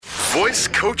Voice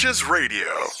Coaches Radio.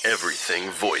 Everything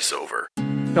voiceover.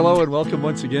 Hello and welcome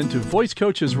once again to Voice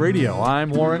Coaches Radio. I'm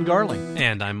Warren Garling.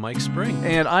 And I'm Mike Spring.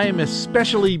 And I am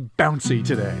especially bouncy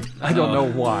today. I don't know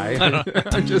why.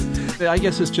 I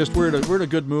guess it's just we're in a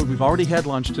good mood. We've already had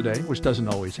lunch today, which doesn't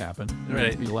always happen.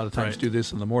 Right. We a lot of times do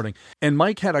this in the morning. And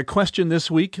Mike had a question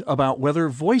this week about whether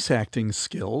voice acting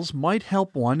skills might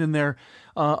help one in their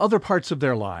other parts of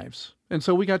their lives. And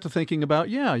so we got to thinking about,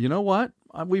 you know what?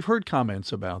 We've heard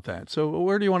comments about that. So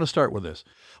where do you want to start with this?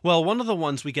 Well, one of the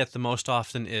ones we get the most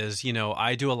often is,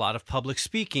 I do a lot of public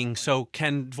speaking, so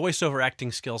can voiceover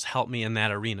acting skills help me in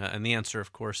that arena? And the answer,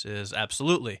 of course, is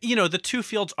absolutely. The two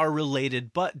fields are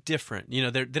related but different.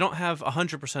 They don't have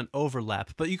 100%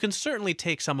 overlap, but you can certainly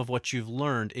take some of what you've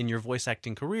learned in your voice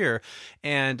acting career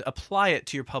and apply it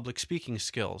to your public speaking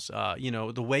skills.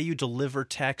 The way you deliver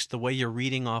text, the way you're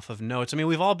reading off of notes. I mean,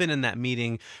 we've all been in that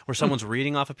meeting where someone's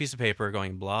reading off a piece of paper going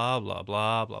blah, blah,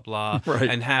 blah, blah, blah, right.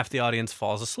 And half the audience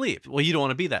falls asleep. Well, you don't want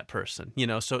to be that person,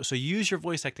 so use your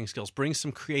voice acting skills, bring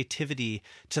some creativity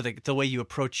to the way you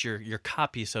approach your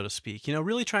copy, so to speak.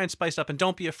 Really try and spice up, and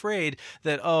don't be afraid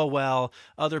that,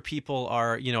 other people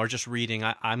are just reading.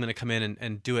 I'm going to come in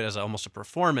and do it as almost a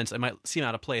performance. It might seem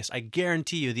out of place. I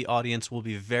guarantee you the audience will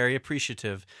be very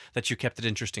appreciative that you kept it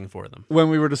interesting for them. When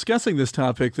we were discussing this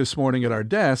topic this morning at our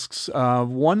desks,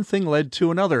 one thing led to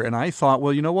another, and I thought,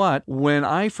 well, you know what? When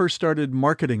I first started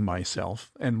marketing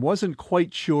myself and wasn't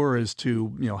quite sure as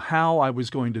to, how I was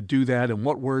going to do that and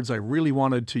what words I really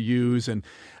wanted to use, and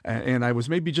I was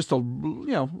maybe just a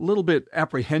little bit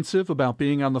apprehensive about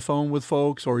being on the phone with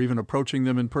folks or even approaching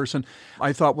them in person,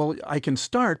 I thought, well, I can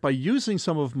start by using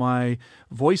some of my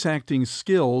voice acting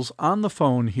skills on the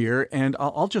phone here, and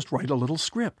I'll just write a little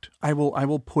script. I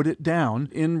will put it down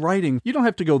in writing. You don't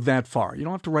have to go that far. You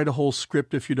don't have to write a whole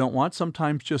script if you don't want.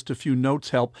 Sometimes just a few notes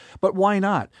help. But why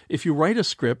not? If you write a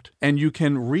script and you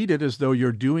can read it as though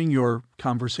you're doing your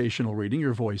conversational reading,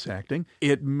 your voice acting,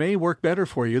 it may work better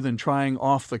for you than trying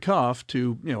off the cuff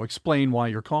to, explain why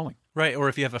you're calling. Right, or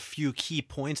if you have a few key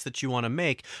points that you want to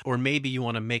make, or maybe you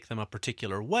want to make them a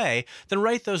particular way, then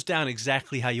write those down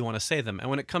exactly how you want to say them. And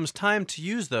when it comes time to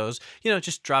use those,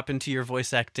 just drop into your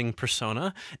voice acting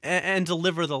persona and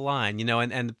deliver the line,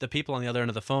 and the people on the other end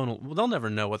of the phone, they'll never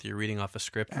know whether you're reading off a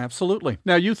script. Absolutely.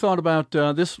 Now, you thought about,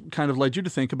 this kind of led you to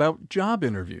think about job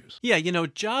interviews. Yeah,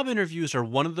 job interviews are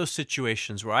one of those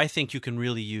situations where I think you can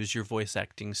really use your voice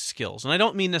acting skills. And I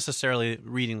don't mean necessarily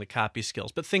reading the copy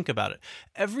skills, but think about it.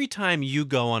 Every time you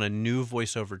go on a new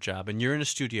voiceover job and you're in a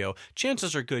studio,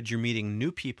 chances are good you're meeting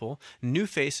new people, new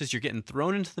faces, you're getting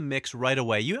thrown into the mix right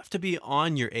away. You have to be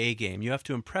on your A game. You have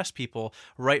to impress people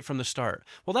right from the start.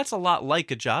 Well, that's a lot like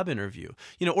a job interview,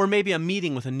 or maybe a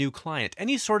meeting with a new client.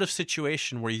 Any sort of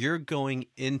situation where you're going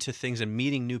into things and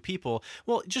meeting new people,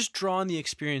 well, just draw on the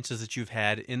experiences that you've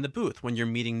had in the booth when you're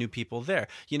meeting new people there.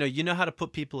 You know how to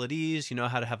put people at ease, you know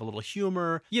how to have a little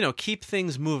humor, keep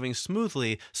things moving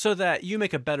smoothly so that you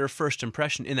make a better first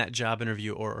impression in that job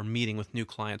interview or meeting with new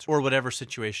clients or whatever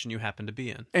situation you happen to be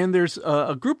in. And there's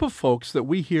a group of folks that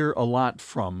we hear a lot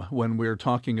from when we're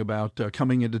talking about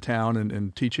coming into town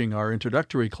and teaching our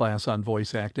introductory class on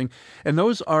voice acting. And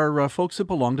those are folks that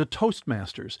belong to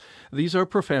Toastmasters. These are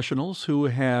professionals who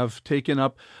have taken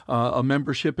up a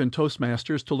membership in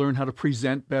Toastmasters to learn how to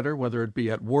present better, whether it be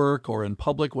at work or in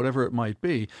public, whatever it might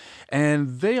be.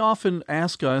 And they often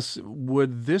ask us,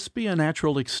 would this be a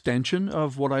natural extension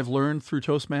of what I've learned through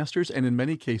Toastmasters? And in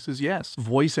many cases, yes.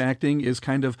 Voice acting is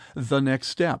kind of the next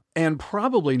step, and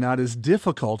probably not as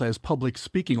difficult as public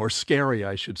speaking, or scary,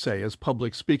 I should say, as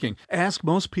public speaking. Ask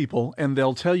most people, and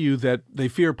they'll tell you that they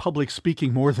fear public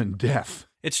speaking more than death.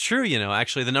 It's true,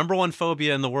 actually, the number one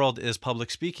phobia in the world is public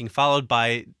speaking, followed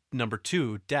by number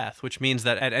 2, death, which means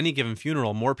that at any given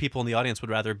funeral, more people in the audience would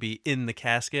rather be in the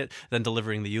casket than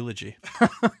delivering the eulogy.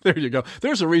 There you go.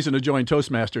 There's a reason to join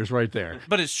Toastmasters right there.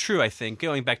 But it's true, I think,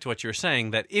 going back to what you were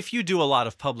saying, that if you do a lot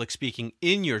of public speaking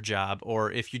in your job, or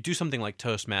if you do something like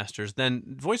Toastmasters, then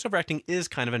voiceover acting is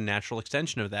kind of a natural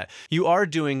extension of that. You are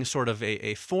doing sort of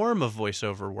a form of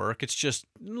voiceover work. It's just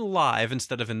live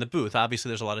instead of in the booth. Obviously,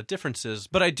 there's a lot of differences,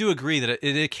 but I do agree that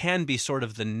it can be sort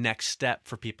of the next step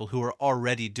for people who are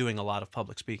already doing a lot of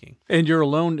public speaking. And you're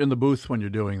alone in the booth when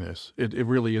you're doing this. It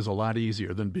really is a lot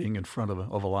easier than being in front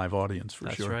of a live audience, for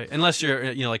sure. That's right. Unless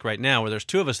you're, like right now, where there's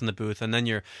 2 of us in the booth, and then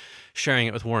you're sharing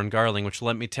it with Warren Garling, which,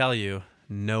 let me tell you,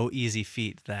 no easy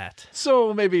feat, that.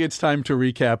 So maybe it's time to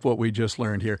recap what we just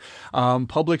learned here.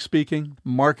 Public speaking,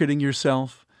 marketing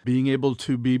yourself, being able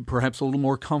to be perhaps a little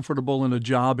more comfortable in a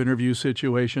job interview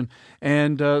situation.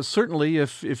 And certainly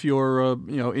if you're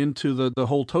into the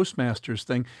whole Toastmasters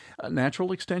thing, a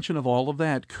natural extension of all of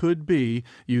that could be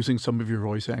using some of your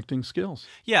voice acting skills.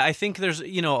 Yeah, I think there's,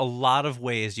 a lot of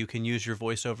ways you can use your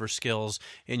voiceover skills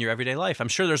in your everyday life. I'm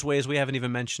sure there's ways we haven't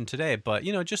even mentioned today, but,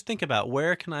 just think about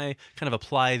where can I kind of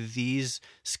apply these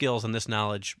skills and this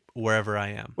knowledge wherever I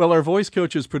am. Well, our Voice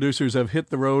Coaches producers have hit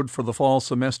the road for the fall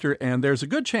semester, and there's a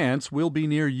good chance we'll be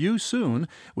near you soon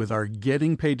with our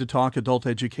Getting Paid to Talk adult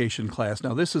education class.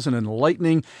 Now, this is an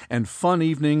enlightening and fun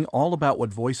evening all about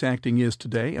what voice acting is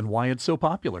today and why it's so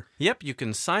popular. Yep, you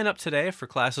can sign up today for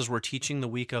classes we're teaching the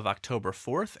week of October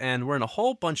 4th, and we're in a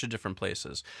whole bunch of different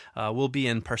places. We'll be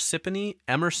in Parsippany,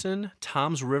 Emerson,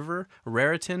 Toms River,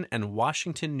 Raritan, and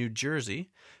Washington, New Jersey,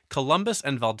 Columbus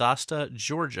and Valdosta,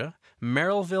 Georgia,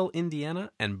 Merrillville,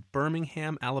 Indiana, and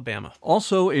Birmingham, Alabama.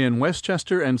 Also in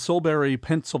Westchester and Silbury,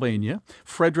 Pennsylvania,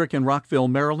 Frederick and Rockville,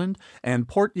 Maryland, and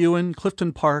Port Ewan,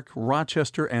 Clifton Park,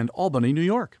 Rochester, and Albany, New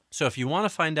York. So if you want to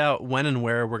find out when and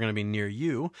where we're going to be near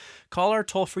you, call our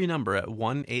toll-free number at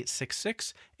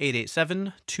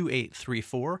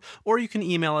 1-866-887-2834, or you can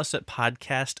email us at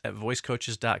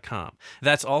podcast@voicecoaches.com.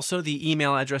 That's also the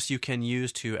email address you can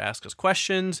use to ask us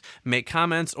questions, make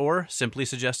comments, or simply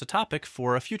suggest a topic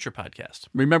for a future podcast.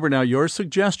 Remember now, your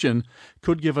suggestion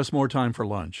could give us more time for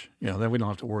lunch. Then we don't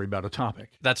have to worry about a topic.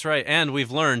 That's right, and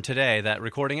we've learned today that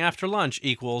recording after lunch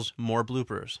equals more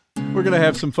bloopers. We're going to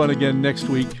have some fun again next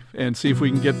week and see if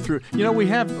we can get through. We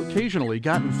have occasionally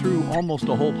gotten through almost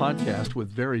a whole podcast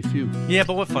with very few. Yeah,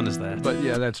 but what fun is that? But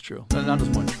yeah, that's true. Not as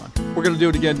much fun. We're going to do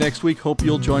it again next week. Hope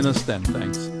you'll join us then.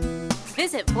 Thanks.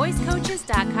 Visit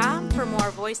voicecoaches.com for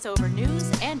more voiceover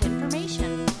news and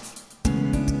information.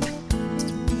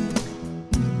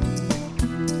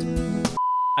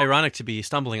 Ironic to be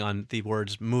stumbling on the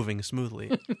words moving smoothly.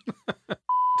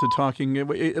 To talking,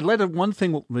 it led to one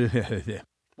thing.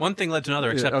 One thing led to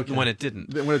another, except when it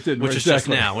didn't. When it didn't, which is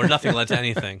exactly. just now, where nothing led to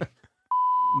anything.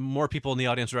 More people in the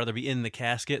audience would rather be in the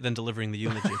casket than delivering the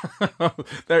eulogy.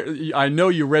 I know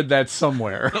you read that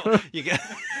somewhere.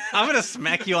 I'm going to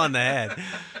smack you on the head.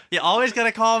 You always got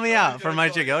to call me out for my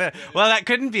joke. Well, that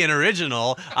couldn't be an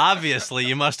original. Obviously,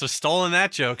 you must have stolen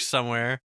that joke somewhere.